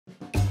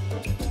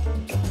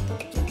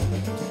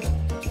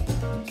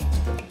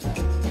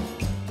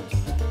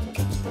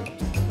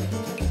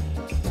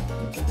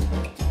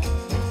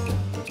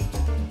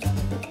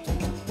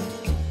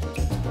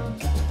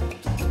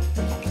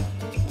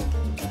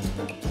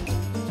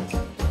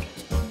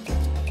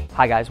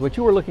Hi guys, what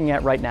you are looking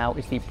at right now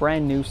is the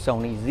brand new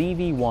Sony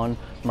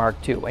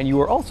ZV1-M2, and you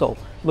are also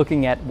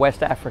looking at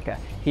West Africa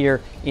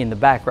here in the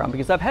background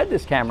because I've had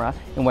this camera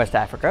in West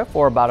Africa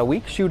for about a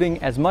week, shooting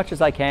as much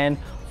as I can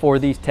for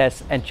these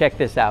tests. And check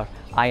this out,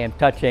 I am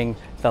touching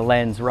the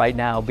lens right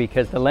now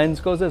because the lens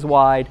goes as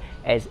wide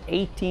as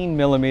 18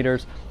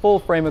 millimeters, full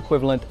frame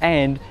equivalent,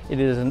 and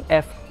it is an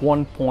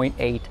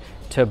f1.8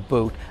 to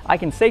boot. I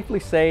can safely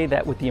say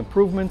that with the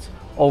improvements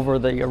over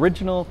the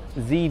original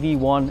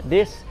ZV1,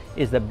 this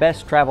is the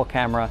best travel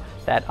camera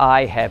that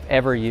I have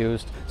ever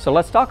used. So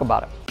let's talk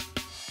about it.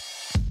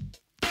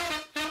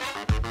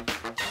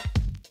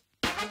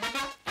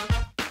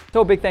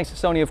 So big thanks to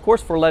Sony, of course,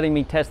 for letting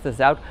me test this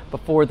out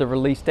before the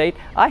release date.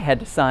 I had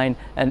to sign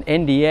an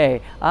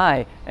NDA.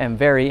 I am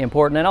very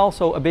important. And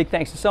also a big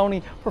thanks to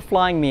Sony for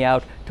flying me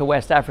out to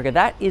West Africa.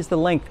 That is the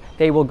length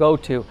they will go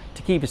to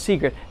keep a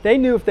secret. They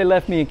knew if they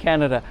left me in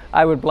Canada,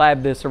 I would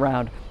blab this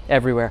around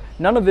everywhere.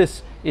 None of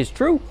this is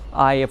true.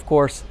 I, of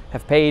course,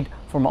 have paid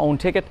for my own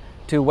ticket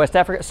to West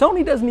Africa.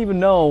 Sony doesn't even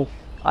know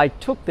I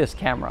took this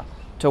camera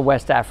to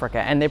West Africa,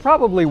 and they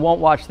probably won't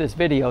watch this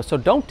video, so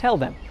don't tell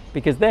them,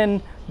 because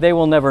then they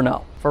will never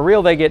know. For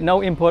real, they get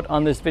no input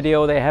on this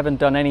video. They haven't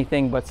done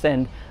anything but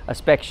send a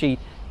spec sheet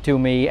to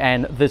me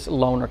and this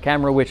loaner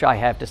camera, which I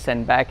have to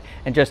send back.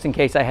 And just in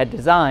case I had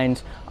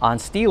designs on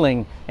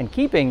stealing and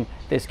keeping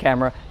this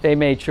camera, they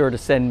made sure to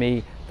send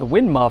me the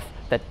wind muff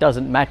that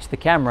doesn't match the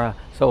camera,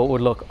 so it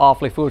would look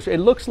awfully foolish. It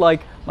looks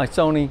like my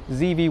Sony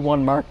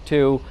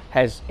ZV1-M2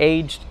 has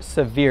aged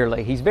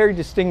severely. He's very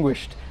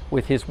distinguished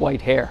with his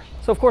white hair.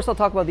 So of course I'll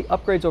talk about the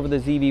upgrades over the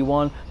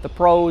ZV1, the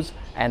pros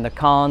and the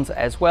cons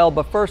as well.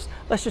 But first,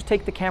 let's just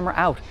take the camera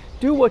out.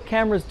 Do what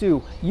cameras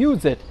do.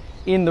 Use it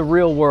in the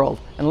real world,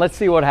 and let's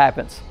see what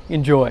happens.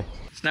 Enjoy.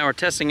 So now we're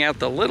testing out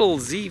the little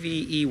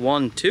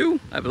ZV-E1-2.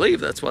 I believe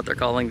that's what they're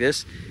calling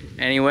this.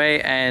 Anyway,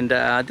 and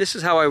this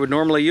is how I would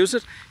normally use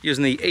it,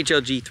 using the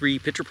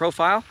HLG3 picture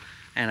profile,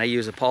 and I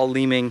use a Paul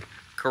Leeming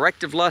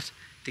corrective LUT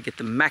to get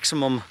the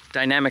maximum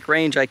dynamic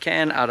range I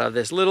can out of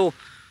this little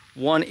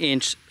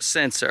 1-inch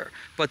sensor.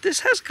 But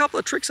this has a couple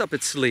of tricks up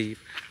its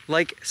sleeve,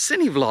 like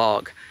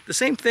CineVlog, the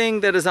same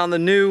thing that is on the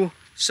new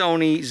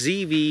Sony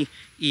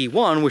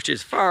ZV-E1, which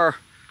is far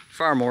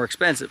more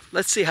expensive.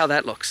 Let's see how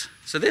that looks.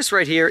 So this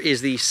right here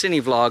is the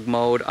CineVlog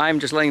mode. I'm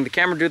just letting the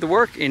camera do the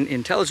work in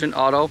intelligent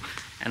auto,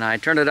 and I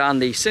turned it on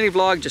the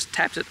CineVlog, just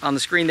tapped it on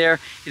the screen there.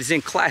 It is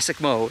in classic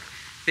mode.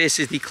 This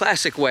is the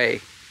classic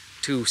way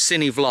to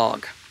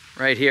CineVlog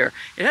right here.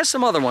 It has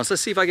some other ones.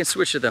 Let's see if I can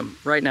switch to them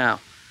right now.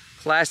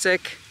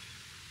 Classic,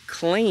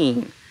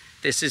 clean.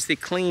 This is the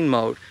clean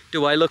mode.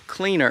 Do I look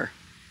cleaner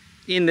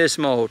in this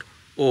mode?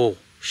 Oh,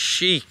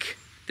 chic.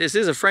 This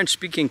is a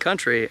French-speaking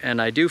country,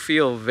 and I do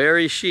feel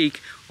very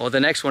chic. Oh, the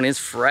next one is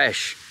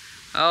fresh.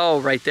 Oh,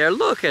 right there.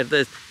 Look at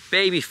the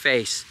baby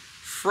face.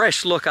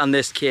 Fresh look on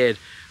this kid.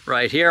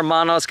 Right here,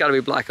 mono, it's gotta be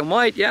black and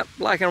white. Yep,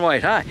 black and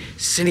white. Hi,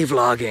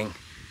 CineVlogging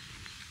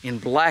in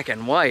black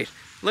and white.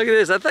 Look at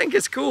this. I think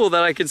it's cool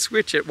that I can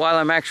switch it while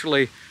I'm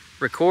actually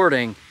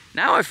recording.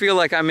 Now I feel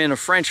like I'm in a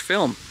French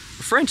film.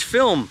 A French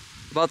film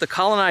about the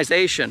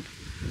colonization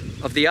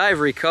of the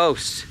Ivory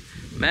Coast.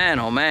 Man,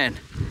 oh man,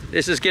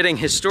 this is getting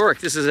historic.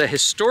 This is a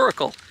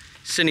historical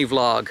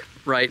CineVlog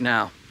right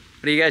now.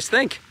 What do you guys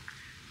think?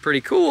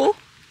 Pretty cool.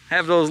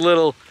 Have those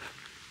little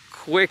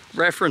quick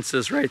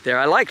references right there.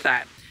 I like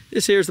that.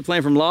 This here is the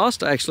plane from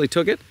Lost. I actually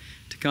took it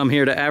to come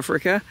here to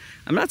Africa.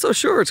 I'm not so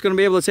sure it's going to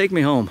be able to take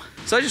me home.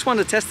 So I just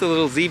wanted to test the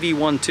little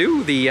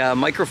ZV-1-2, the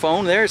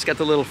microphone there. It's got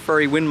the little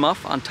furry wind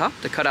muff on top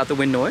to cut out the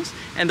wind noise.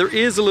 And there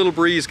is a little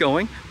breeze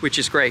going, which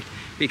is great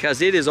because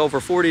it is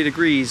over 40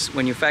 degrees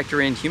when you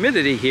factor in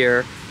humidity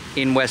here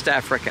in West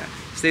Africa.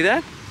 See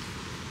that?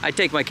 I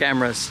take my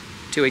cameras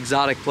to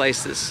exotic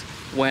places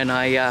when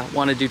I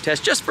want to do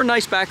tests just for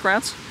nice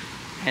backgrounds.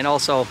 And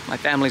also my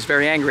family's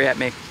very angry at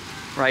me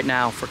right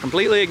now for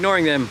completely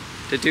ignoring them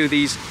to do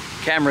these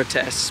camera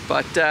tests.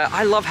 But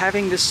I love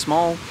having this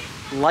small,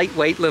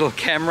 lightweight little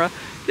camera.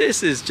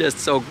 This is just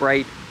so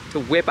great to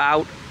whip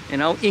out, you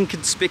know,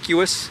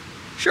 inconspicuous.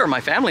 Sure,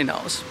 my family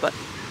knows, but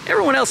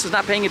everyone else is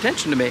not paying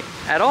attention to me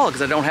at all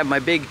because I don't have my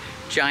big,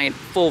 giant,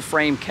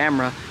 full-frame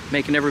camera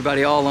making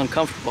everybody all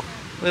uncomfortable.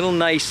 Little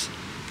nice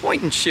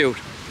point and shoot.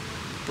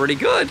 Pretty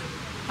good.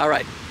 All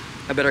right,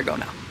 I better go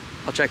now.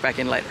 I'll check back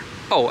in later.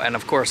 Oh, and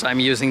of course I'm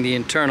using the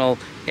internal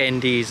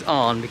NDs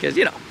on because,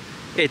 you know,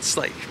 it's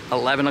like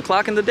 11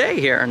 o'clock in the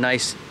day here. A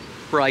nice,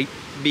 bright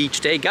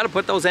beach day. Got to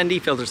put those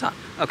ND filters on.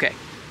 Okay,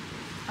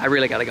 I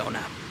really got to go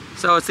now.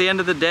 So it's the end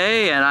of the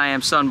day and I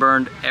am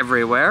sunburned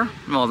everywhere.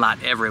 Well,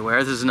 not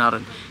everywhere. This is not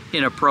an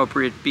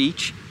inappropriate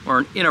beach or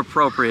an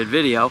inappropriate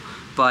video,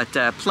 but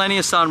plenty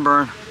of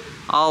sunburn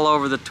all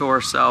over the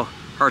torso.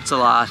 Hurts a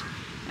lot.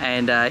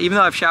 And even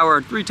though I've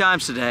showered 3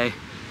 times today,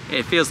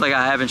 it feels like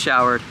I haven't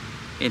showered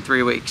in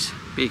 3 weeks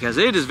because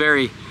it is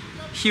very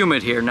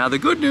humid here. Now the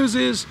good news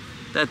is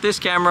that this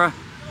camera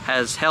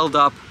has held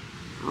up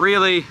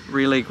really,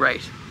 really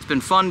great. It's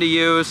been fun to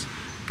use,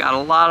 got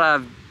a lot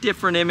of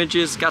different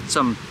images, got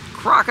some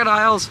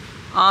crocodiles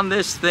on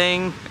this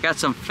thing, I got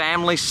some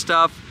family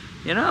stuff.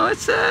 You know,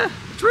 it's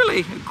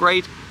really a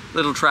great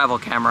little travel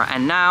camera.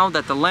 And now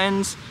that the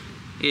lens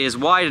is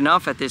wide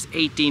enough at this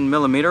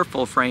 18mm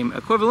full frame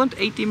equivalent,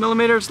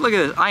 18mm, look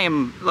at this,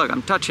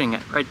 I'm touching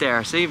it right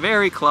there, see,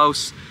 very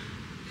close.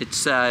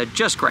 It's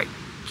just great.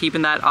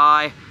 Keeping that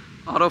eye,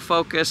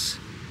 autofocus,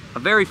 a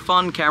very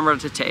fun camera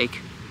to take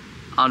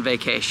on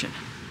vacation.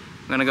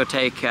 I'm gonna go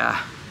take a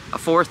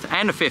 4th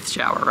and a 5th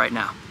shower right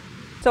now.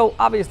 So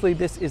obviously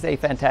this is a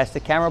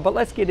fantastic camera, but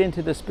let's get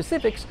into the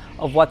specifics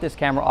of what this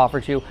camera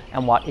offers you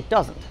and what it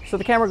doesn't. So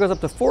the camera goes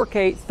up to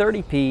 4K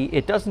 30p.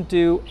 It doesn't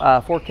do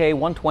 4K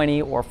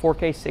 120 or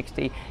 4K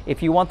 60.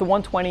 If you want the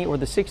 120 or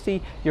the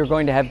 60, you're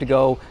going to have to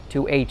go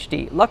to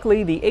HD.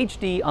 Luckily, the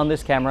HD on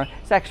this camera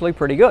is actually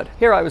pretty good.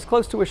 Here I was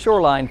close to a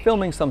shoreline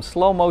filming some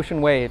slow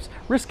motion waves,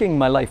 risking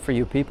my life for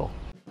you people.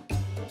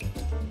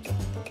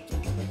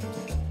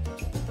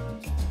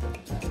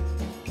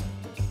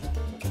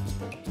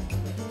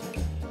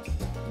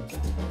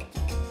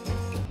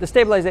 The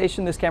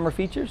stabilization this camera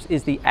features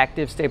is the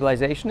active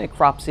stabilization. It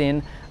crops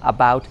in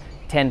about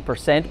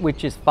 10%,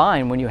 which is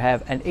fine when you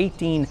have an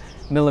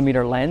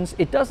 18mm lens.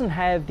 It doesn't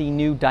have the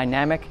new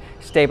dynamic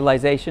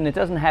stabilization. It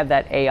doesn't have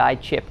that AI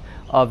chip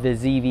of the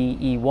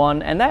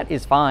ZV-E1, and that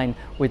is fine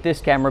with this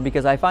camera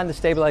because I find the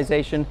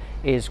stabilization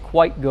is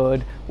quite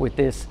good with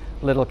this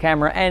little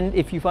camera. And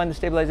if you find the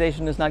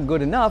stabilization is not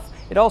good enough,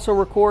 it also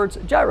records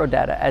gyro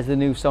data as the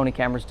new Sony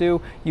cameras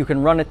do. You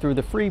can run it through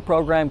the free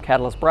program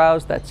Catalyst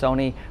Browse that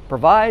Sony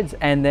provides,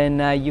 and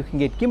then you can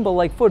get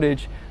gimbal-like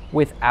footage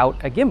without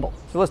a gimbal.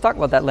 So let's talk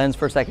about that lens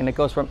for a second. It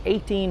goes from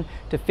 18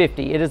 to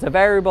 50. It is a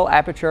variable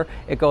aperture.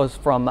 It goes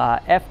from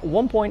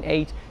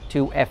f1.8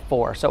 to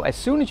f4. So as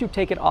soon as you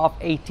take it off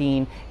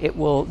 18, it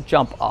will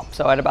jump up.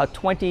 So at about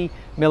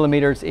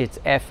 20mm, it's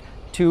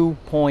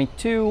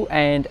f2.2,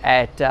 and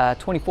at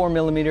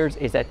 24mm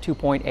is at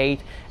 2.8.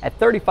 At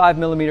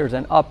 35mm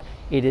and up,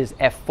 it is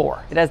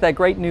f4. It has that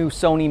great new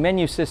Sony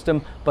menu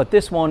system, but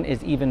this one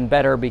is even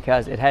better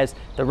because it has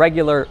the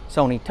regular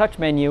Sony touch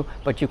menu,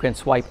 but you can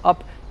swipe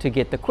up to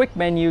get the quick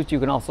menus. You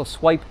can also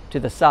swipe to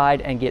the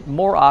side and get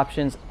more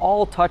options,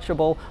 all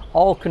touchable,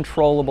 all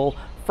controllable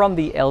from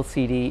the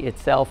LCD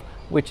itself,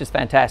 which is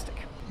fantastic.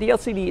 The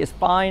LCD is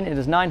fine. It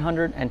is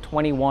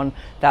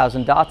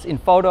 921,000 dots in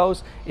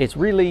photos. It's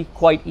really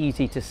quite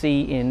easy to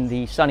see in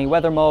the sunny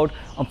weather mode.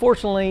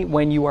 Unfortunately,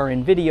 when you are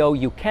in video,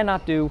 you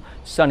cannot do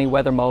sunny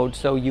weather mode,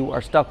 so you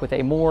are stuck with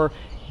a more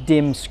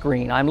dim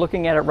screen. I'm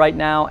looking at it right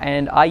now,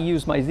 and I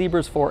use my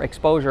zebras for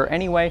exposure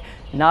anyway.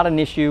 Not an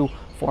issue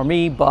for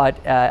me,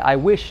 but I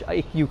wish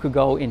you could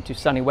go into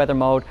sunny weather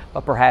mode,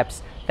 but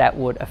perhaps that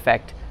would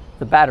affect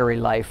the battery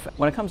life.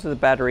 When it comes to the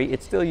battery,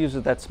 it still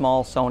uses that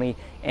small Sony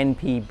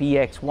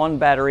NP-BX1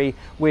 battery,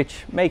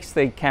 which makes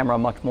the camera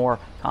much more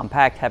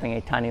compact, having a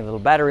tiny little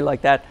battery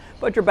like that,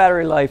 but your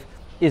battery life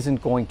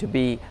isn't going to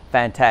be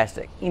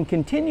fantastic. In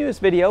continuous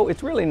video,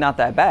 it's really not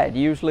that bad.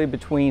 Usually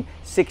between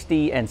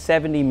 60 and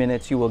 70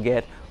 minutes you will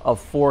get of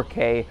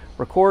 4K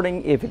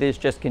recording if it is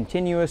just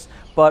continuous,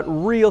 but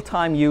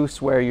real-time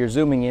use where you're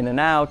zooming in and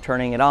out,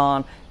 turning it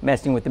on,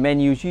 messing with the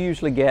menus, you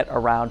usually get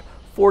around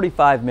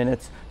 45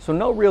 minutes, so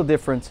no real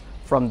difference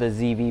from the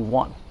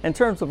ZV-1. In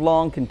terms of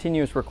long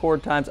continuous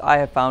record times, I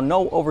have found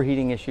no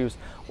overheating issues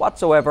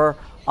whatsoever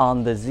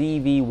on the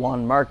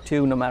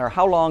ZV-1-M2, no matter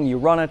how long you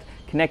run it,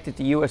 connected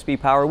to USB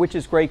power, which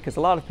is great because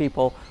a lot of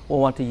people will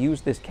want to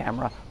use this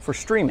camera for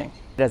streaming.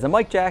 It has a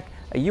mic jack,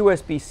 a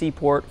USB-C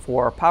port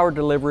for power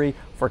delivery,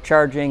 for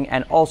charging,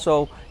 and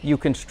also you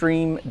can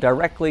stream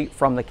directly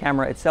from the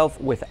camera itself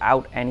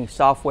without any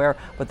software,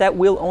 but that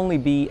will only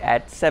be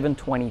at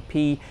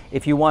 720p.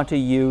 If you want to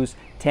use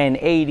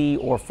 1080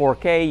 or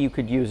 4K, you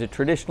could use it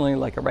traditionally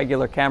like a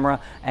regular camera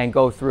and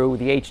go through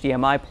the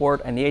HDMI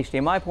port, and the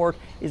HDMI port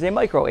is a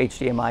micro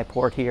HDMI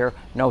port here,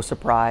 no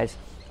surprise,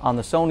 on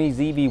the Sony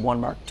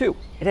ZV-1-M2.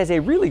 It has a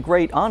really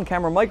great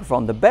on-camera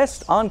microphone, the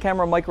best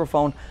on-camera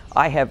microphone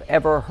I have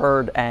ever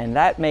heard, and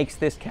that makes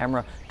this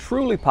camera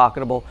truly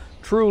pocketable,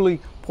 truly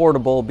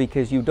portable,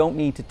 because you don't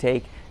need to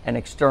take an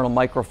external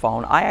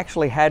microphone. I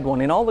actually had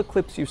one in all the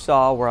clips you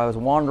saw where I was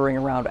wandering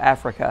around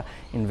Africa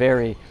in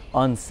very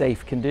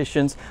unsafe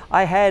conditions.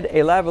 I had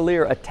a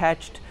lavalier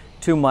attached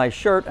to my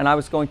shirt and I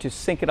was going to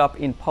sync it up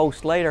in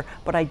post later,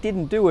 but I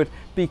didn't do it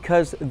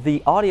because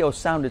the audio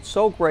sounded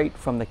so great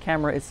from the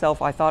camera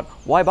itself. I thought,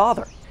 why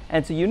bother?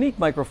 And it's a unique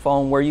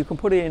microphone where you can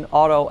put it in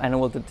auto and it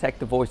will detect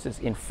the voices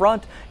in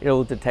front, it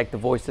will detect the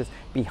voices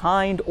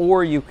behind,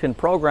 or you can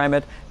program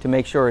it to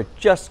make sure it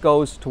just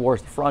goes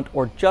towards the front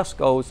or just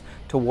goes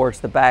towards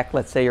the back.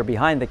 Let's say you're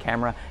behind the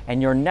camera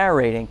and you're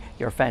narrating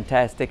your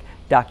fantastic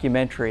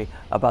documentary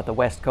about the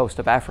west coast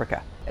of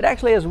Africa. It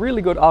actually has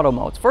really good auto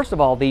modes. First of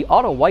all, the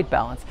auto white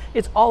balance,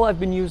 it's all I've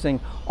been using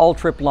all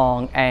trip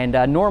long, and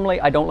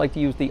normally I don't like to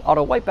use the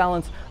auto white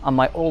balance on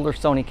my older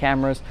Sony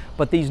cameras,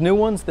 but these new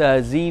ones,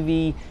 the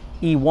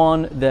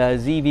ZV-E1, the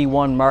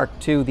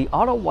ZV1-M2, the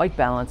auto white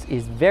balance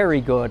is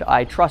very good.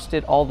 I trust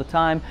it all the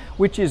time,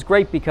 which is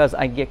great because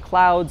I get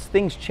clouds.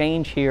 Things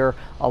change here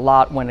a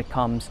lot when it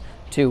comes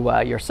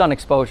to your sun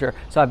exposure.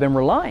 So I've been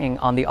relying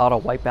on the auto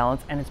white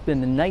balance, and it's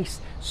been a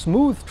nice,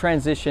 smooth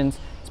transitions.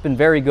 It's been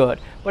very good,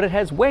 but it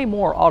has way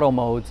more auto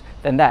modes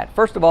than that.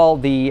 First of all,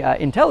 the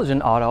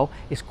intelligent auto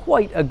is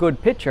quite a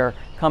good picture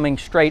coming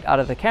straight out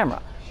of the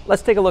camera.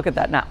 Let's take a look at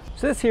that now.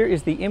 So this here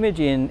is the image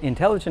in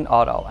intelligent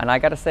auto, and I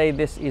gotta say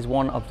this is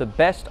one of the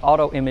best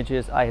auto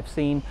images I have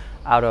seen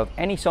out of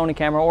any Sony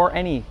camera or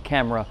any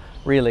camera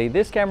really.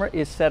 This camera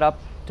is set up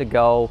to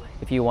go,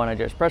 if you want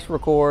to just press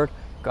record,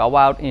 go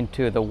out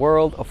into the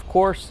world. Of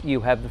course,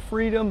 you have the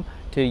freedom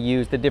to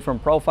use the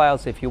different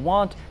profiles if you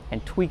want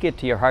and tweak it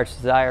to your heart's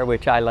desire,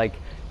 which I like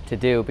to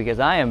do because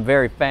I am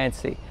very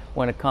fancy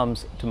when it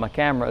comes to my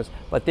cameras,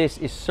 but this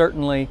is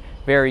certainly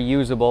very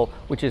usable,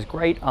 which is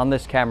great on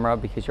this camera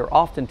because you're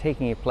often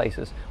taking it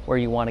places where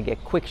you want to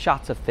get quick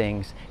shots of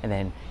things and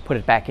then put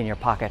it back in your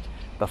pocket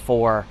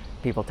before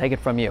people take it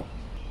from you,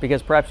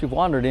 because perhaps you've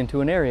wandered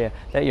into an area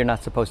that you're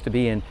not supposed to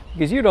be in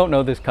because you don't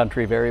know this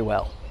country very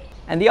well.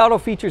 And the auto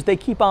features, they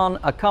keep on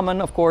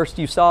coming. Of course,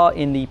 you saw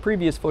in the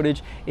previous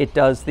footage, it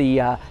does the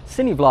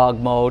Cine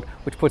Vlog mode,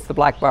 which puts the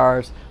black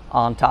bars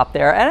on top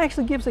there and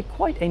actually gives it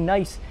quite a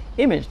nice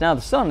image. Now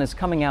the sun is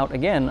coming out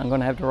again. I'm going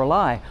to have to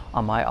rely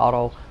on my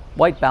auto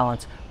white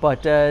balance,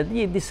 but the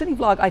Cine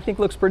Vlog I think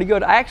looks pretty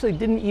good. I actually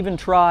didn't even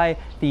try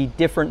the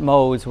different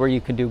modes where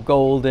you can do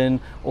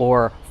golden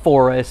or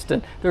forest,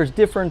 and there's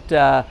different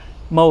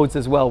modes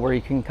as well where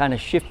you can kind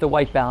of shift the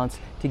white balance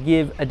to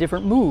give a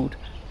different mood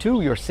to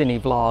your Cine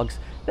Vlogs.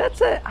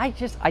 That's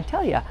I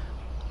tell you,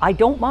 I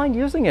don't mind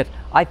using it.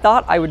 I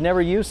thought I would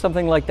never use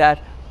something like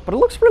that, but it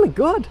looks really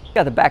good.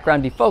 Got the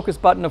background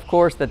defocus button, of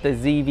course, that the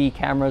ZV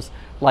cameras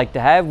like to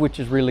have, which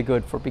is really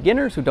good for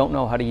beginners who don't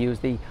know how to use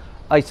the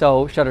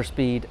ISO, shutter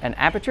speed, and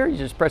aperture. You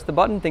just press the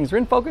button, things are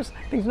in focus,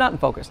 things not in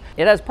focus.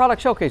 It has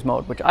product showcase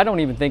mode, which I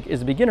don't even think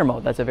is a beginner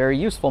mode. That's a very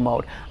useful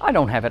mode. I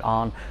don't have it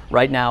on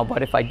right now,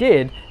 but if I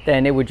did,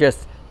 then it would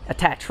just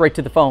attach right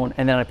to the phone,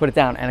 and then I put it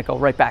down and it go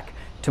right back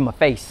to my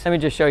face. Let me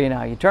just show you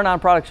now. You turn on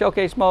product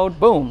showcase mode,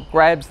 boom,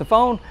 grabs the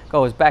phone,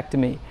 goes back to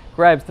me.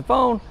 Grabs the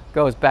phone,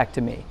 goes back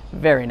to me.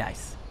 Very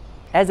nice.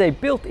 Has a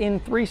built-in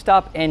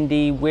 3-stop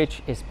ND,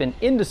 which has been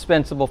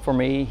indispensable for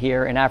me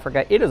here in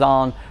Africa. It is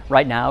on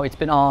right now. It's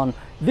been on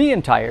the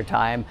entire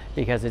time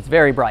because it's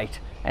very bright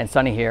and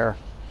sunny here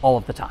all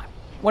of the time.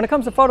 When it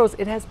comes to photos,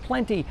 it has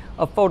plenty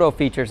of photo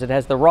features. It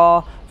has the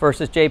RAW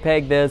versus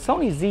JPEG. The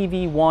Sony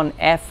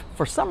ZV-1F,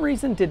 for some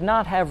reason, did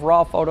not have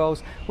RAW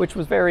photos, which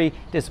was very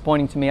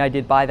disappointing to me. I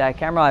did buy that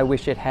camera. I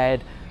wish it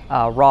had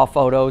RAW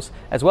photos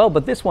as well,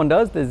 but this one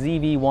does, the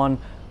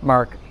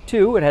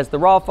ZV-1-M2. It has the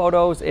RAW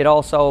photos. It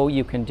also,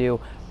 you can do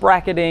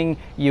bracketing,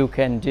 you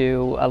can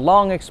do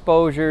long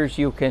exposures,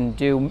 you can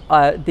do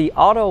the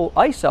auto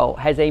ISO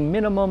has a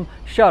minimum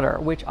shutter,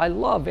 which I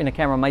love in a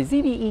camera. My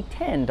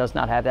ZV-E10 does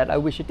not have that. I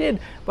wish it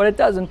did, but it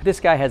doesn't. This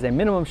guy has a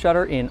minimum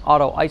shutter in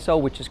auto ISO,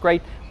 which is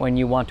great when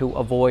you want to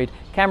avoid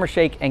camera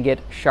shake and get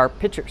sharp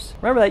pictures.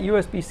 Remember that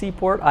USB-C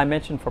port I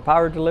mentioned for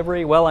power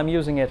delivery? Well, I'm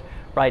using it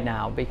right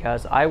now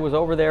because I was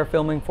over there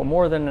filming for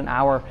more than an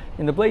hour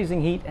in the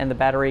blazing heat and the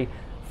battery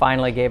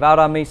finally gave out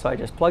on me, so I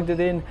just plugged it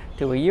in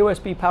to a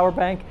USB power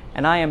bank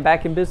and I am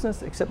back in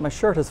business, except my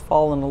shirt has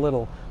fallen a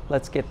little.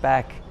 Let's get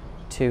back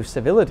to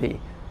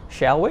civility,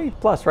 shall we?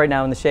 Plus, right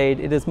now in the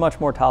shade, it is much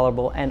more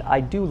tolerable and I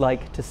do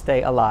like to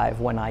stay alive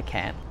when I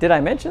can. Did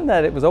I mention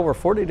that it was over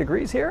 40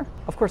 degrees here?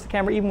 Of course, the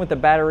camera, even with the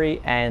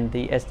battery and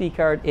the SD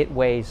card, it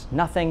weighs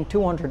nothing,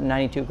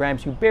 292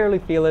 grams. You barely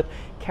feel it.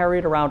 Carry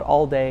it around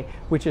all day,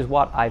 which is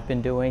what I've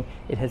been doing.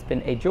 It has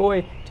been a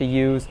joy to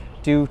use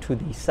due to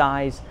the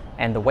size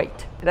and the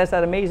weight. It has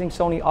that amazing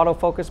Sony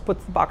autofocus,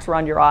 puts the box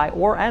around your eye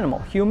or animal,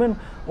 human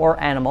or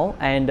animal,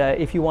 and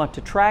if you want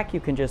to track, you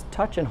can just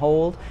touch and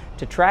hold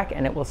to track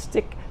and it will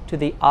stick to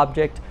the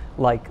object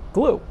like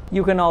glue.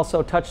 You can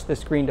also touch the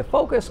screen to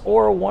focus,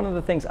 or one of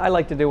the things I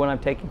like to do when I'm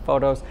taking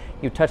photos,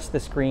 you touch the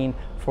screen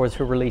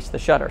to release the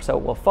shutter. So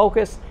it will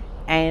focus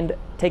and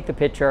take the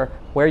picture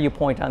where you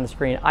point on the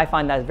screen. I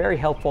find that very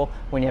helpful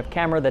when you have a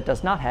camera that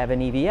does not have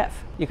an EVF.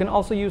 You can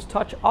also use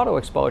touch auto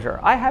exposure.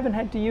 I haven't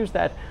had to use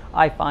that,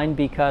 I find,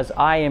 because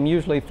I am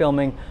usually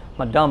filming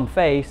my dumb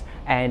face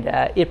and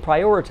it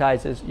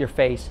prioritizes your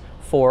face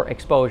for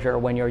exposure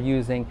when you're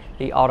using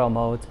the auto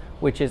modes,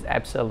 which is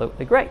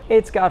absolutely great.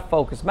 It's got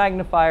focus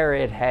magnifier,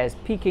 it has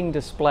peaking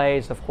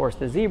displays, of course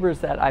the zebras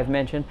that I've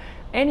mentioned.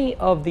 Any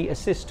of the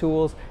assist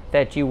tools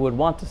that you would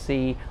want to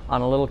see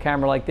on a little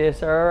camera like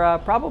this are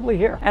probably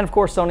here. And of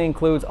course, Sony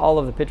includes all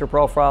of the picture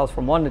profiles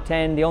from 1 to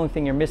 10. The only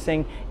thing you're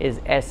missing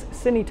is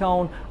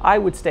S-Cinetone. I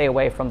would stay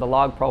away from the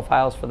log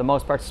profiles for the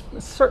most part,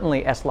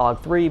 certainly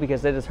S-Log3,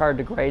 because it is hard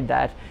to grade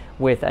that.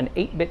 With an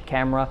 8-bit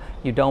camera,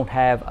 you don't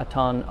have a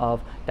ton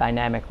of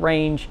dynamic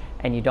range,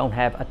 and you don't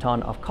have a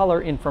ton of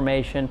color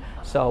information.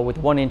 So with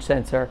 1-inch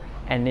sensor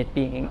and it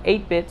being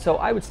 8-bit, so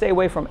I would stay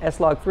away from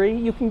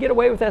S-Log3. You can get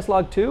away with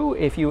S-Log2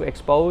 if you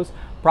expose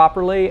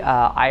properly.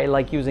 I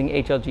like using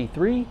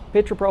HLG3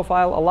 picture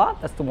profile a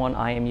lot. That's the one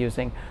I am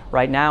using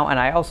right now, and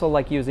I also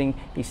like using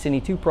the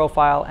Cine 2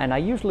 profile, and I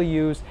usually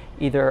use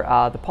either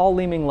the Paul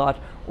Leeming LUT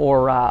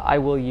or I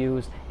will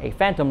use a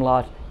Phantom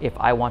LUT if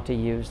I want to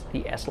use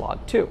the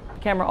S-Log2. The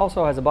camera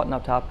also has a button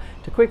up top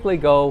to quickly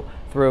go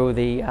through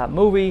the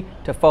movie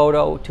to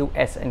photo to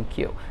S and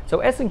Q. So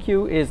S and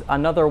Q is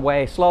another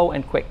way, slow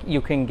and quick.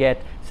 You can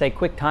get, say,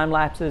 quick time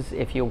lapses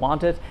if you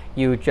want it.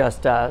 You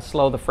just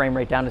slow the frame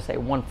rate down to, say,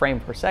 1 frame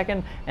per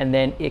second, and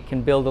then it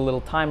can build a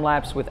little time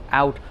lapse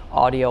without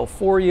audio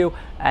for you.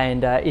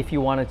 And if you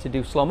wanted to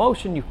do slow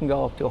motion, you can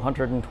go up to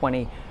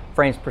 120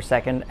 frames per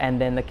second, and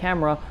then the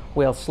camera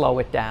will slow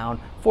it down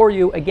for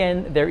you.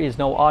 Again, there is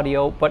no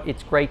audio, but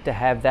it's great to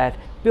have that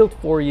built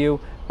for you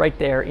right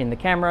there in the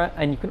camera.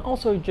 And you can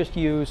also just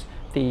use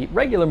the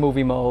regular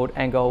movie mode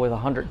and go with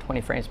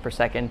 120 frames per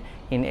second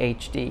in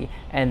HD,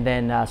 and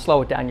then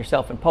slow it down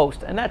yourself in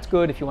post. And that's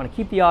good if you want to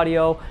keep the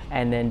audio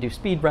and then do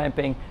speed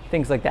ramping,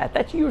 things like that.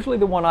 That's usually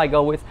the one I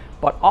go with,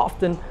 but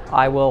often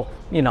I will,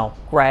 you know,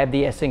 grab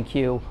the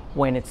S&Q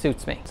when it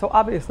suits me. So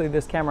obviously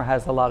this camera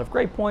has a lot of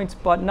great points,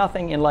 but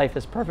nothing in life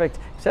is perfect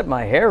except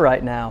my hair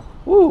right now.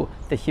 Woo,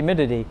 the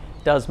humidity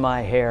does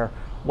my hair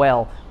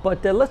well.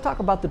 But let's talk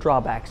about the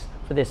drawbacks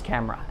for this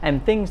camera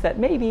and things that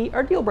maybe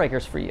are deal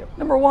breakers for you.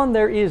 Number one,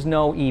 there is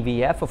no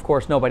EVF. Of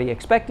course, nobody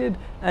expected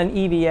an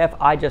EVF.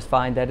 I just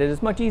find that it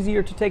is much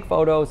easier to take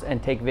photos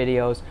and take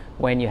videos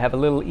when you have a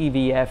little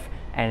EVF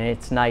and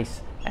it's nice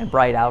and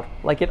bright out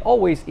like it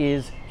always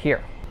is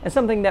here. And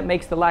something that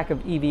makes the lack of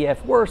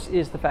EVF worse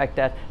is the fact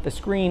that the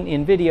screen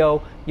in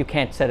video, you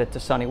can't set it to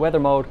sunny weather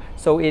mode,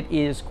 so it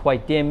is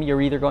quite dim.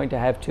 You're either going to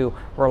have to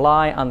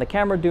rely on the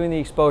camera doing the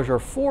exposure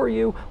for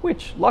you,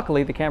 which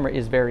luckily the camera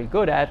is very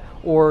good at,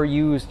 or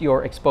use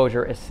your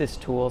exposure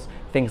assist tools,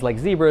 things like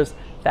zebras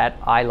that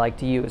I like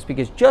to use,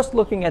 because just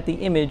looking at the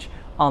image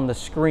on the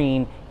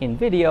screen in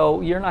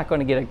video, you're not going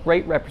to get a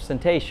great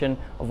representation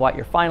of what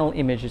your final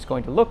image is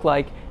going to look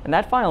like, and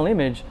that final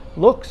image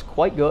looks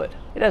quite good.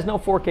 It has no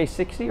 4K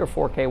 60 or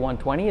 4K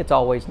 120. It's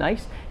always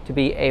nice to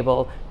be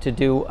able to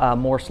do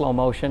more slow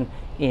motion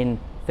in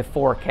the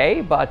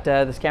 4K, but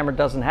this camera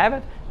doesn't have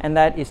it, and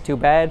that is too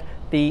bad.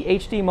 The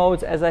HD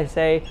modes, as I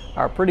say,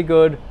 are pretty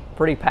good,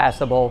 pretty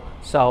passable,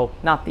 so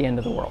not the end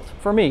of the world.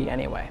 For me,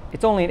 anyway.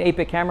 It's only an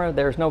 8-bit camera,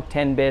 there's no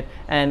 10-bit,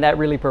 and that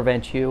really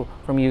prevents you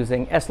from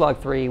using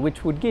S-Log3,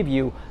 which would give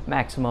you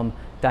maximum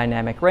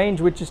dynamic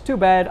range, which is too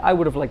bad. I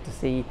would have liked to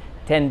see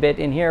 10-bit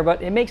in here,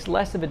 but it makes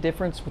less of a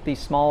difference with these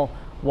small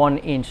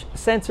 1-inch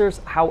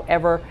sensors.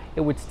 However,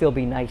 it would still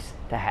be nice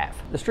to have.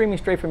 The streaming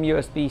straight from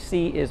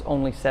USB-C is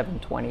only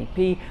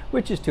 720p,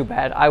 which is too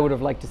bad. I would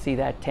have liked to see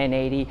that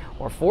 1080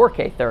 or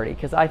 4K 30,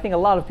 because I think a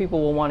lot of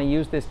people will want to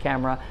use this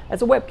camera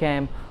as a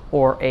webcam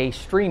or a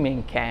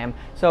streaming cam.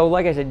 So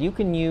like I said, you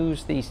can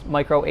use the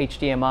micro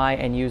HDMI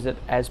and use it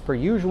as per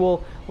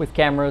usual with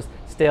cameras.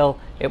 Still,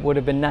 it would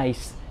have been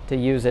nice to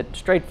use it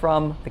straight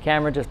from the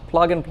camera, just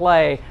plug and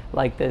play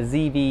like the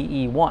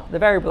ZV-E1. The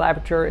variable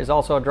aperture is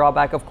also a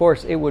drawback. Of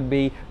course, it would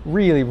be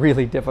really,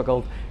 really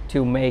difficult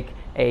to make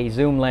a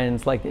zoom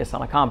lens like this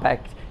on a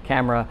compact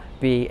camera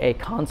be a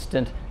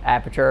constant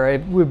aperture.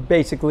 It would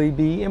basically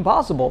be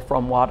impossible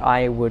from what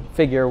I would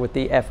figure with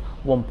the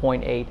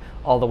f1.8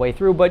 all the way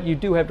through, but you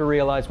do have to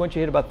realize once you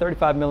hit about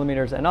 35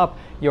 millimeters and up,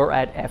 you're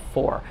at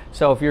f4.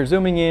 So if you're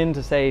zooming in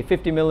to say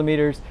 50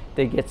 millimeters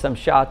to get some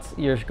shots,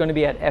 you're going to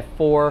be at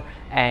f4,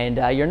 and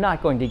you're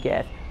not going to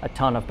get a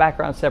ton of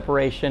background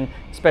separation,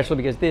 especially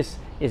because this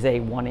is a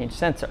 1-inch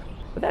sensor.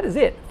 But that is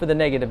it for the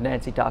negative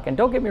Nancy talk. And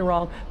don't get me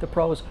wrong, the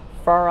pros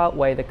far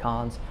outweigh the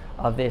cons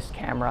of this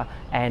camera.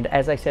 And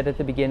as I said at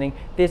the beginning,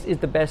 this is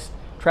the best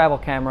travel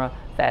camera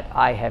that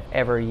I have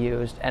ever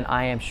used, and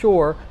I am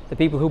sure the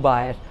people who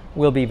buy it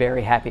will be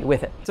very happy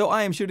with it. So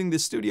I am shooting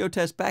this studio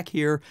test back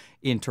here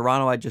in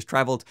Toronto. I just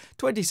traveled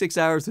 26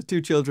 hours with 2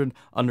 children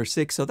under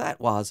 6, so that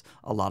was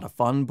a lot of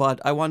fun.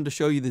 But I wanted to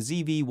show you the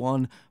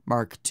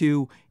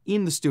ZV1-M2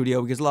 in the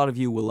studio, because a lot of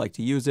you will like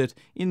to use it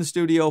in the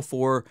studio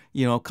for,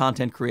 you know,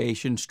 content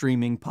creation,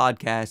 streaming,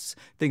 podcasts,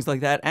 things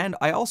like that. And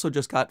I also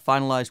just got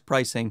finalized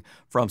pricing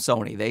from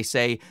Sony. They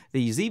say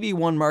the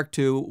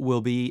ZV1-M2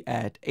 will be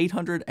at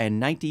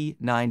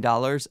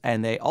 $899,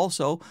 and they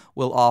also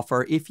will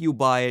offer, if you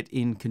buy it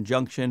in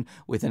conjunction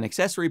with an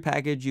accessory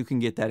package, you can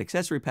get that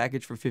accessory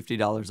package for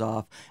 $50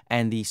 off,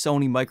 and the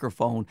Sony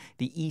microphone,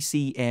 the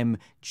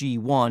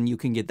ECM-G1, you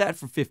can get that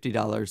for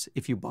 $50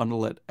 if you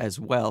bundle it as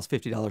well. It's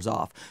 $50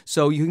 off.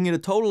 So you can get a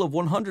total of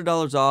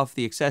 $100 off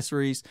the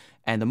accessories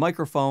and the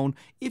microphone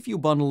if you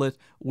bundle it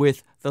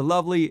with the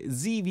lovely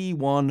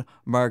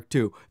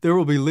ZV1-M2. There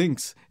will be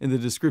links in the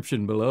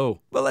description below.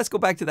 But let's go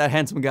back to that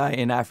handsome guy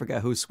in Africa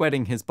who's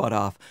sweating his butt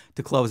off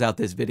to close out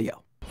this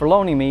video. For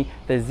loaning me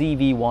the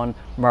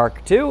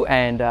ZV1-M2,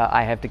 and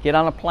I have to get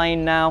on a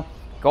plane now,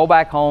 go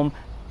back home,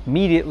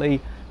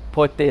 immediately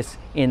put this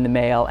in the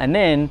mail, and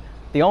then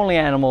the only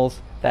animals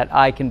that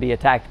I can be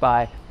attacked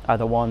by are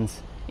the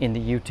ones in the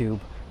YouTube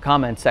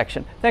comment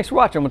section. Thanks for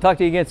watching. We'll talk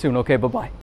to you again soon. Okay, bye-bye.